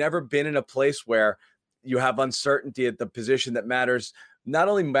 You've never been in a place where you have uncertainty at the position that matters, not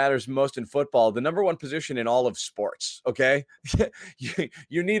only matters most in football, the number one position in all of sports. Okay.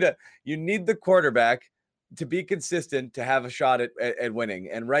 you need the quarterback to be consistent, to have a shot at winning.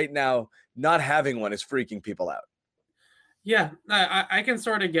 And right now, not having one is freaking people out. Yeah, I can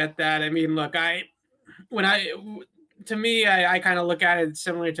sort of get that. I mean, look, to me, I kind of look at it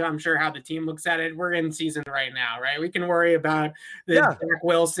similar to, I'm sure, how the team looks at it. We're in season right now, right? We can worry about the Zach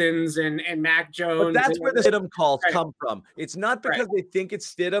Wilsons and Mac Jones. But that's where the Stidham calls come from. It's not because they think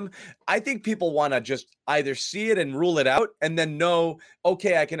it's Stidham. I think people want to just either see it and rule it out and then know,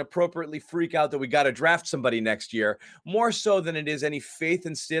 okay, I can appropriately freak out that we got to draft somebody next year, more so than it is any faith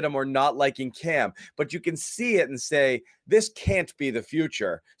in Stidham or not liking Cam. But you can see it and say, this can't be the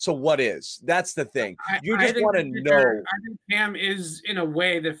future. So what is? That's the thing. You just want to know. I think Cam is, in a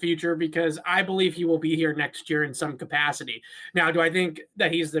way, the future, because I believe he will be here next year in some capacity. Now, do I think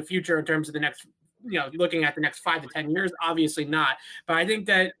that he's the future in terms of the next, looking at the next 5 to 10 years? Obviously not. But I think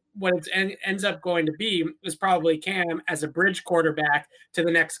that what it ends up going to be is probably Cam as a bridge quarterback to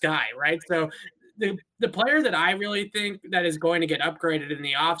the next guy, right? So the player that I really think that is going to get upgraded in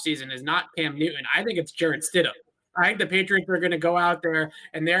the offseason is not Cam Newton. I think it's Jarrett Stidham. I think the Patriots are going to go out there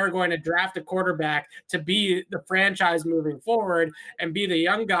and they're going to draft a quarterback to be the franchise moving forward and be the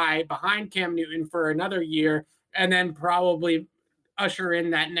young guy behind Cam Newton for another year, and then probably usher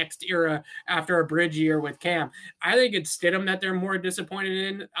in that next era after a bridge year with Cam. I think it's Stidham that they're more disappointed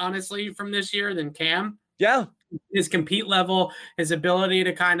in, honestly, from this year than Cam. Yeah. His compete level, his ability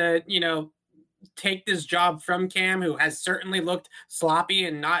to kind of, take this job from Cam, who has certainly looked sloppy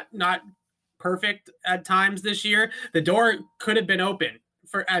and not perfect at times this year. The door could have been open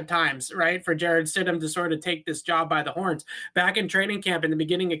at times, right, for Jarrett Stidham to sort of take this job by the horns. Back in training camp, in the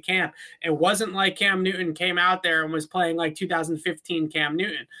beginning of camp, it wasn't like Cam Newton came out there and was playing like 2015 Cam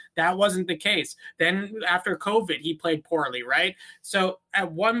Newton. That wasn't the case. Then after COVID, he played poorly, right? So at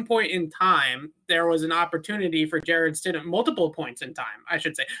one point in time, there was an opportunity for Jarrett Stidham, multiple points in time, I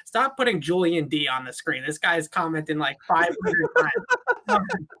should say. Stop putting Julian D on the screen. This guy's commenting like 500 times.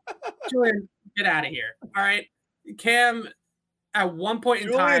 Julian, get out of here. All right. Cam, at one point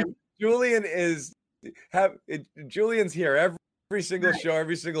in time, Julian's here every single show,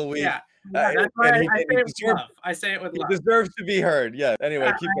 every single week. Yeah, that's why I say it with love. He deserves to be heard. Yeah.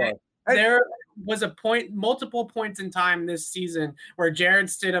 Anyway, keep going. There was multiple points in time this season where Jarrett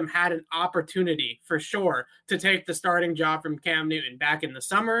Stidham had an opportunity for sure to take the starting job from Cam Newton back in the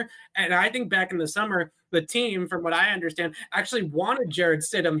summer. And I think back in the summer, the team, from what I understand, actually wanted Jarrett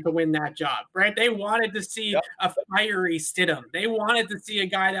Stidham to win that job, right? They wanted to see a fiery Stidham. They wanted to see a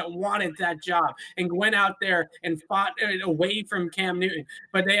guy that wanted that job and went out there and fought away from Cam Newton.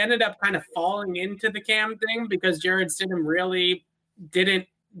 But they ended up kind of falling into the Cam thing because Jarrett Stidham really didn't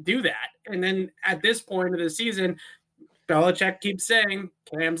do that. And then at this point of the season, Belichick keeps saying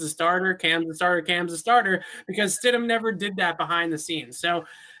Cam's a starter, Cam's a starter, Cam's a starter, because Stidham never did that behind the scenes. So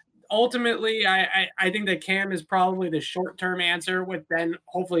ultimately, I think that Cam is probably the short-term answer, with then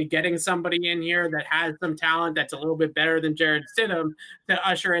hopefully getting somebody in here that has some talent that's a little bit better than Jarrett Stidham to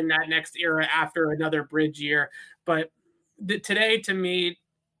usher in that next era after another bridge year. But today, to me,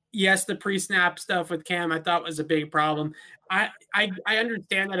 yes, the pre-snap stuff with Cam I thought was a big problem. I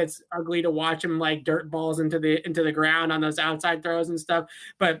understand that it's ugly to watch him like dirt balls into the ground on those outside throws and stuff,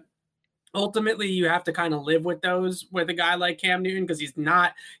 but ultimately you have to kind of live with those with a guy like Cam Newton, because he's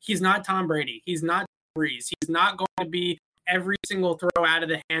not Tom Brady. He's not Breeze. He's not going to be every single throw out of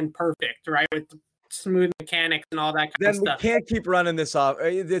the hand perfect, right? With smooth mechanics and all that kind of stuff. We can't keep running this off.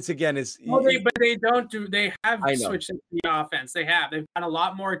 They have switched into the offense. They've got a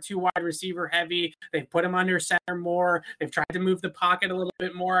lot more 2 wide receiver heavy. They've put him under center more. They've tried to move the pocket a little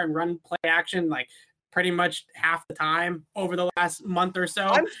bit more and run play action like pretty much half the time over the last month or so.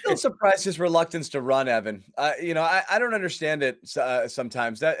 I'm still surprised his reluctance to run, Evan. I don't understand it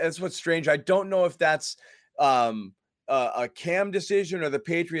sometimes. That's what's strange. I don't know if that's a Cam decision or the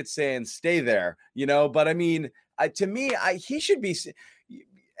Patriots saying stay there, but I mean, to me, he should be.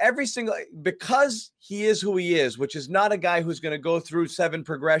 because he is who he is, which is not a guy who's going to go through 7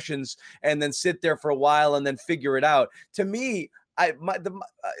 progressions and then sit there for a while and then figure it out. To me,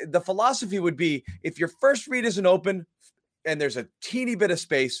 the philosophy would be, if your first read isn't open and there's a teeny bit of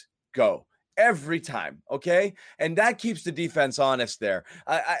space, go every time. Okay. And that keeps the defense honest there.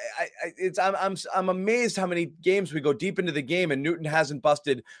 I'm amazed how many games we go deep into the game and Newton hasn't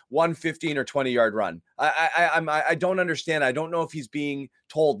busted 1 15 or 20 yard run. I don't understand. I don't know if he's being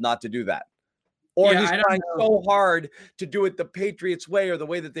told not to do that, or he's trying so hard to do it the Patriots way or the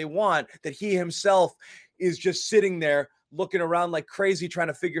way that they want, that he himself is just sitting there looking around like crazy, trying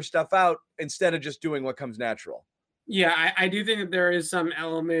to figure stuff out instead of just doing what comes natural. Yeah, I do think that there is some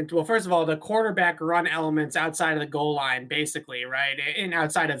element. Well, first of all, the quarterback run elements outside of the goal line, basically, right? And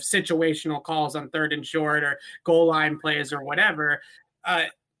outside of situational calls on 3rd and short or goal line plays or whatever,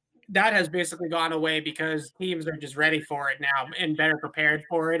 that has basically gone away because teams are just ready for it now and better prepared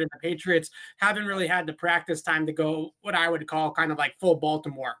for it. And the Patriots haven't really had the practice time to go what I would call kind of like full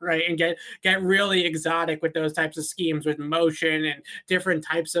Baltimore, right? And get really exotic with those types of schemes with motion and different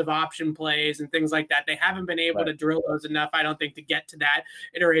types of option plays and things like that. They haven't been able to drill those enough, I don't think, to get to that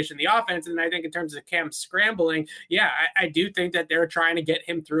iteration of the offense. And I think in terms of Cam scrambling, I do think that they're trying to get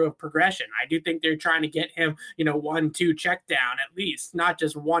him through a progression. I do think they're trying to get him, 1-2 check down at least, not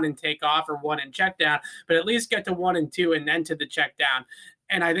just 1 and take off or 1 and check down, but at least get to 1 and 2 and then to the check down.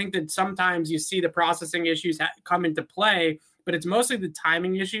 And I think that sometimes you see the processing issues come into play, but it's mostly the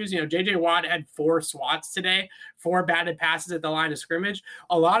timing issues. JJ Watt had 4 swats today, 4 batted passes at the line of scrimmage.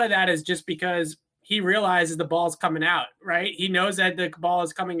 A lot of that is just because he realizes the ball's coming out, right? He knows that the ball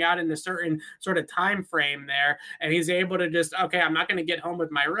is coming out in a certain sort of time frame there, and he's able to just, okay, I'm not going to get home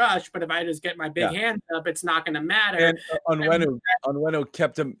with my rush, but if I just get my big hands up, it's not going to matter. And Onwenu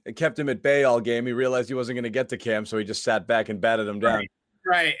kept him at bay all game. He realized he wasn't going to get to Cam, so he just sat back and batted him down.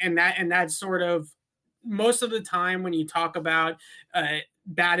 Right, and that's sort of most of the time when you talk about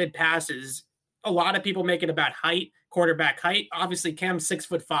batted passes, a lot of people make it about height. Quarterback height. Obviously, Cam's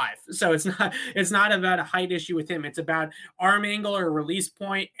 6'5", so it's not about a height issue with him. It's about arm angle or release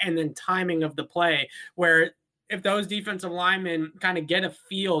point, and then timing of the play. Where if those defensive linemen kind of get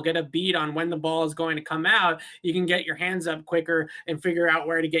a beat on when the ball is going to come out, you can get your hands up quicker and figure out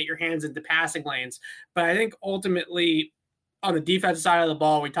where to get your hands into passing lanes. But I think ultimately, on the defensive side of the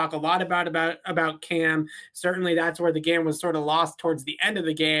ball, we talk a lot about Cam. Certainly, that's where the game was sort of lost towards the end of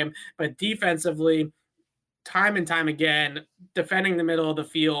the game. But defensively, time and time again, defending the middle of the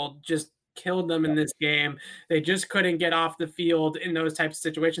field just killed them in this game. They just couldn't get off the field in those types of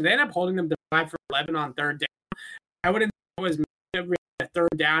situations. They ended up holding them to 5 for 11 on 3rd down. I wouldn't say it was really a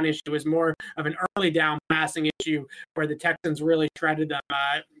 3rd down issue. It was more of an early down passing issue where the Texans really shredded them.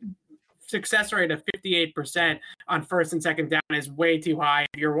 Success rate of 58% on 1st and 2nd down is way too high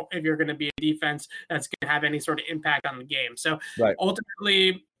if you're going to be a defense that's going to have any sort of impact on the game. So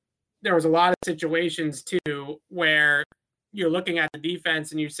ultimately, there was a lot of situations too where you're looking at the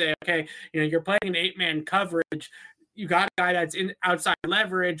defense and you say, okay, you're playing an 8-man coverage. You got a guy that's in outside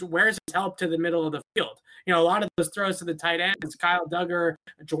leverage. Where's his help to the middle of the field? A lot of those throws to the tight ends, Kyle Duggar,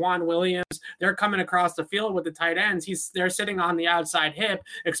 Juwan Williams, they're coming across the field with the tight ends. They're sitting on the outside hip,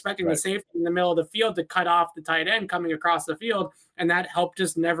 expecting the safety in the middle of the field to cut off the tight end coming across the field. And that help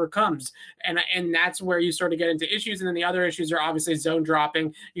just never comes. And that's where you sort of get into issues. And then the other issues are obviously zone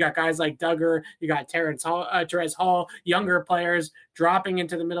dropping. You got guys like Duggar, you got Terez Hall, younger players dropping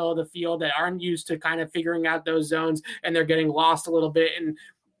into the middle of the field that aren't used to kind of figuring out those zones, and they're getting lost a little bit. And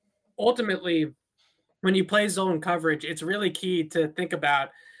ultimately, when you play zone coverage, it's really key to think about.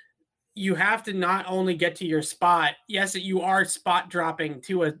 You have to not only get to your spot. Yes, you are spot dropping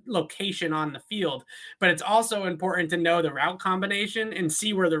to a location on the field, but it's also important to know the route combination and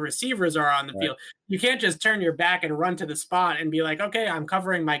see where the receivers are on the field. You can't just turn your back and run to the spot and be like, okay, I'm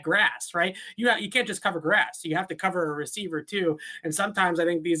covering my grass, right? You can't just cover grass. You have to cover a receiver too. And sometimes I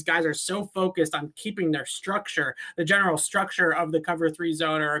think these guys are so focused on keeping their structure, the general structure of the cover 3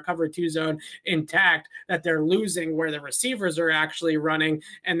 zone or a cover 2 zone intact, that they're losing where the receivers are actually running,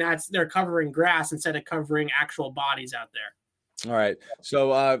 and they're covering grass instead of covering actual bodies out there. All right.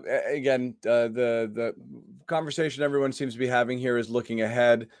 So again, the conversation everyone seems to be having here is looking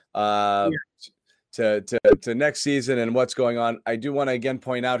ahead to next season and what's going on. I do want to again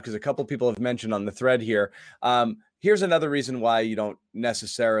point out, because a couple people have mentioned on the thread here, here's another reason why you don't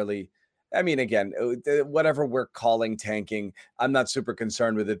necessarily, again, whatever we're calling tanking, I'm not super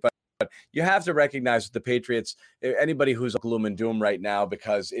concerned with it, but you have to recognize that the Patriots, anybody who's gloom and doom right now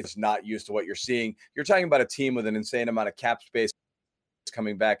because it's not used to what you're seeing, you're talking about a team with an insane amount of cap space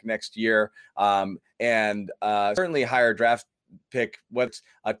coming back next year, and certainly higher draft pick, what's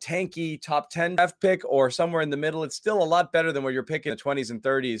a tanky top 10 draft pick or somewhere in the middle, it's still a lot better than where you're picking the 20s and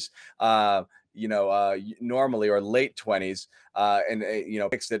 30s, normally, or late 20s, and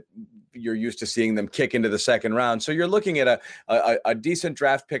picks that you're used to seeing them kick into the second round. So you're looking at a decent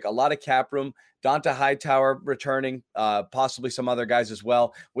draft pick, a lot of cap room. Donta Hightower returning, possibly some other guys as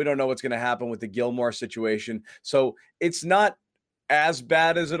well. We don't know what's going to happen with the Gilmore situation. So it's not as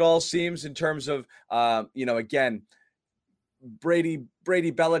bad as it all seems in terms of, again, Brady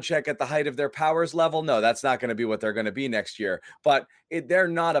Belichick at the height of their powers level. No, that's not going to be what they're going to be next year. But they're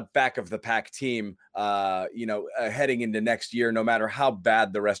not a back of the pack team, heading into next year, no matter how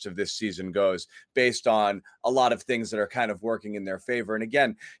bad the rest of this season goes, based on a lot of things that are kind of working in their favor. And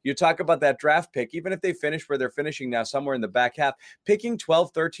again, you talk about that draft pick, even if they finish where they're finishing now, somewhere in the back half, picking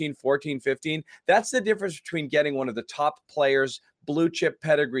 12, 13, 14, 15, that's the difference between getting one of the top players, blue chip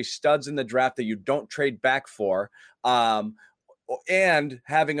pedigree studs in the draft that you don't trade back for, and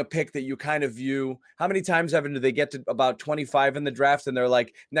having a pick that you kind of view. How many times, Evan, do they get to about 25 in the draft and they're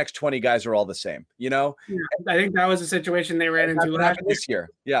like, next 20 guys are all the same, Yeah, I think that was a situation they ran into this year.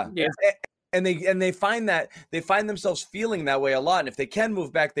 Yeah. And they find themselves feeling that way a lot. And if they can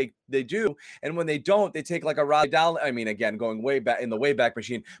move back, they do. And when they don't, they take like a Riley Dowell. I mean, again, going way back in the Wayback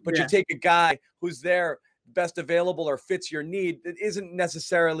Machine, but you take a guy who's there, best available, or fits your need, that isn't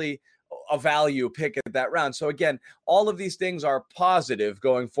necessarily a value pick at that round. So again, all of these things are positive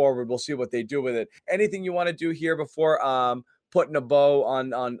going forward. We'll see what they do with it. Anything you want to do here before putting a bow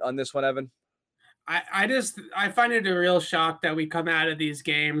on this one, Evan? I find it a real shock that we come out of these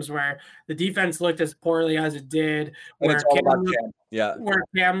games where the defense looked as poorly as it did, where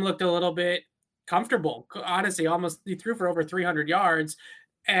Cam looked a little bit comfortable. Honestly, almost he threw for over 300 yards.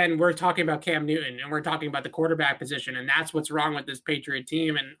 And we're talking about Cam Newton, and we're talking about the quarterback position, and that's what's wrong with this Patriot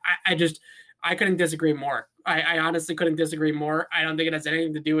team. And I couldn't disagree more. I honestly couldn't disagree more. I don't think it has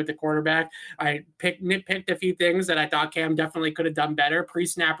anything to do with the quarterback. I nitpicked a few things that I thought Cam definitely could have done better.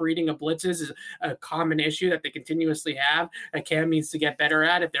 Pre-snap reading of blitzes is a common issue that they continuously have, that Cam needs to get better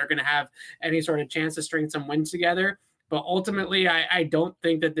at if they're going to have any sort of chance to string some wins together. But ultimately, I don't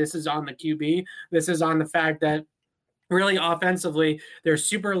think that this is on the QB. This is on the fact that really offensively, they're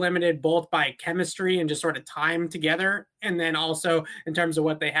super limited both by chemistry and just sort of time together. And then also in terms of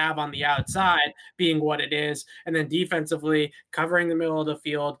what they have on the outside being what it is. And then defensively, covering the middle of the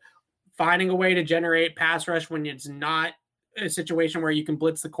field, finding a way to generate pass rush when it's not a situation where you can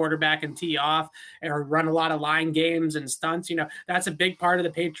blitz the quarterback and tee off, or run a lot of line games and stunts. That's a big part of the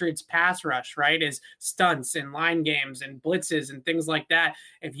Patriots pass rush, right? Is stunts and line games and blitzes and things like that.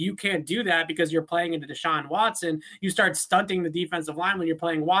 If you can't do that because you're playing into Deshaun Watson, you start stunting the defensive line when you're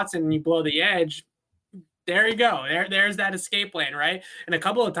playing Watson and you blow the edge. There you go. There's that escape lane, right? And a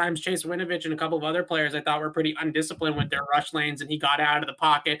couple of times, Chase Winovich and a couple of other players I thought were pretty undisciplined with their rush lanes, and he got out of the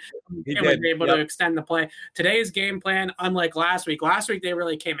pocket and was able to extend the play. Today's game plan, unlike last week, they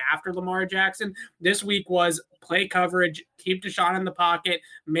really came after Lamar Jackson. This week was play coverage, keep Deshaun in the pocket,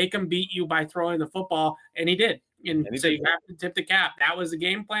 make him beat you by throwing the football, and he did. And so you have to tip the cap. That was the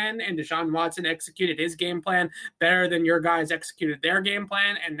game plan, and Deshaun Watson executed his game plan better than your guys executed their game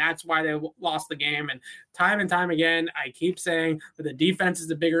plan, and that's why they lost the game. And time again, I keep saying that the defense is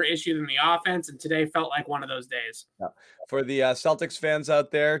the bigger issue than the offense, and today felt like one of those days. Yeah. For the Celtics fans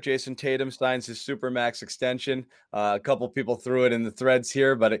out there, Jason Tatum signs his Supermax extension. A couple people threw it in the threads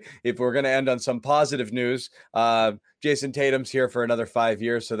here, but if we're going to end on some positive news, Jason Tatum's here for another 5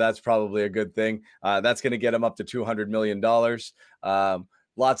 years, so that's probably a good thing. That's going to get him up to $200 million.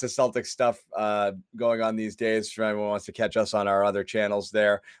 Lots of Celtics stuff going on these days for anyone who wants to catch us on our other channels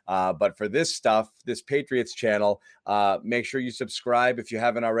there. But for this stuff, this Patriots channel, make sure you subscribe if you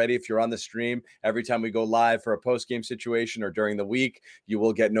haven't already. If you're on the stream, every time we go live for a post-game situation or during the week, you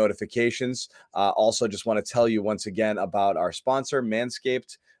will get notifications. Also, just want to tell you once again about our sponsor,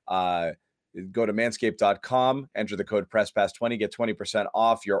 Manscaped. Go to manscaped.com, enter the code PressPass20, get 20%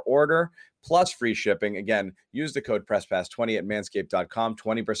 off your order, plus free shipping. Again, use the code PressPass20 at manscaped.com,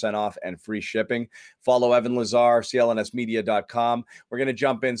 20% off and free shipping. Follow Evan Lazar, clnsmedia.com. We're going to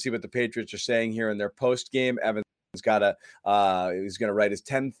jump in, see what the Patriots are saying here in their post game. Evan he's going to write his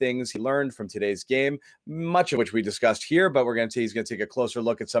 10 things he learned from today's game, much of which we discussed here, but he's going to take a closer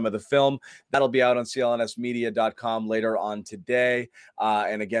look at some of the film. That'll be out on clnsmedia.com later on today.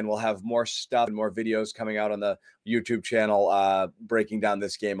 And again, we'll have more stuff and more videos coming out on the YouTube channel, breaking down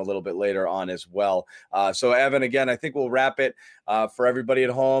this game a little bit later on as well. So Evan, again, I think we'll wrap it for everybody at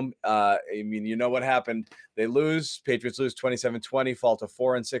home. I mean, you know what happened. They lose. Patriots lose 27-20, fall to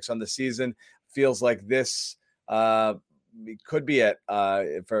 4-6 on the season. Feels like this, it could be it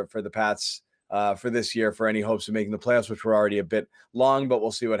for the Pats for this year for any hopes of making the playoffs, which were already a bit long, but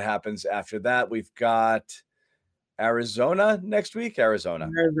we'll see what happens after that. We've got Arizona next week. Arizona,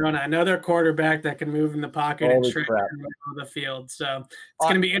 another quarterback that can move in the pocket and Holy straight crap. on the field. So it's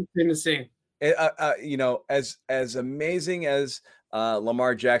going to be interesting to see. As amazing as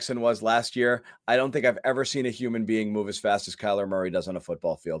Lamar Jackson was last year, I don't think I've ever seen a human being move as fast as Kyler Murray does on a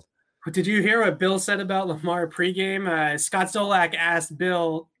football field. Did you hear what Bill said about Lamar pregame? Scott Zolak asked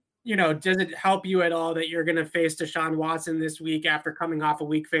Bill, does it help you at all that you're going to face Deshaun Watson this week after coming off a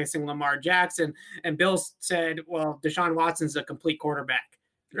week facing Lamar Jackson? And Bill said, well, Deshaun Watson's a complete quarterback,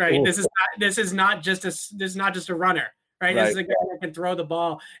 right? Ooh. This is not just a runner. Right. This is a guy that can throw the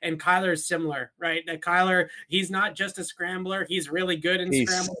ball, and Kyler is similar, right? That Kyler, he's not just a scrambler. He's really good in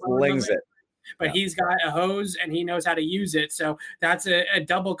scramble. He slings it. But he's got a hose and he knows how to use it. So that's a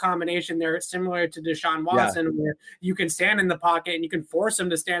double combination there, similar to Deshaun Watson, where you can stand in the pocket and you can force him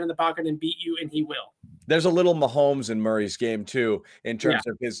to stand in the pocket and beat you, and he will. There's a little Mahomes in Murray's game too, in terms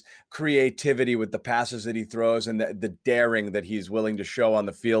of his creativity with the passes that he throws and the daring that he's willing to show on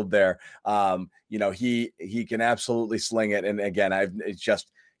the field there. He can absolutely sling it. And again,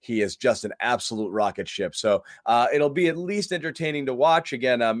 he is just an absolute rocket ship. So it'll be at least entertaining to watch.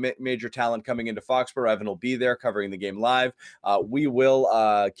 Again, major talent coming into Foxborough. Evan will be there covering the game live. We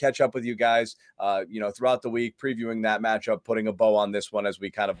will catch up with you guys, throughout the week, previewing that matchup, putting a bow on this one as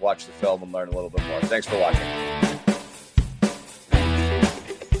we kind of watch the film and learn a little bit more. Thanks for watching.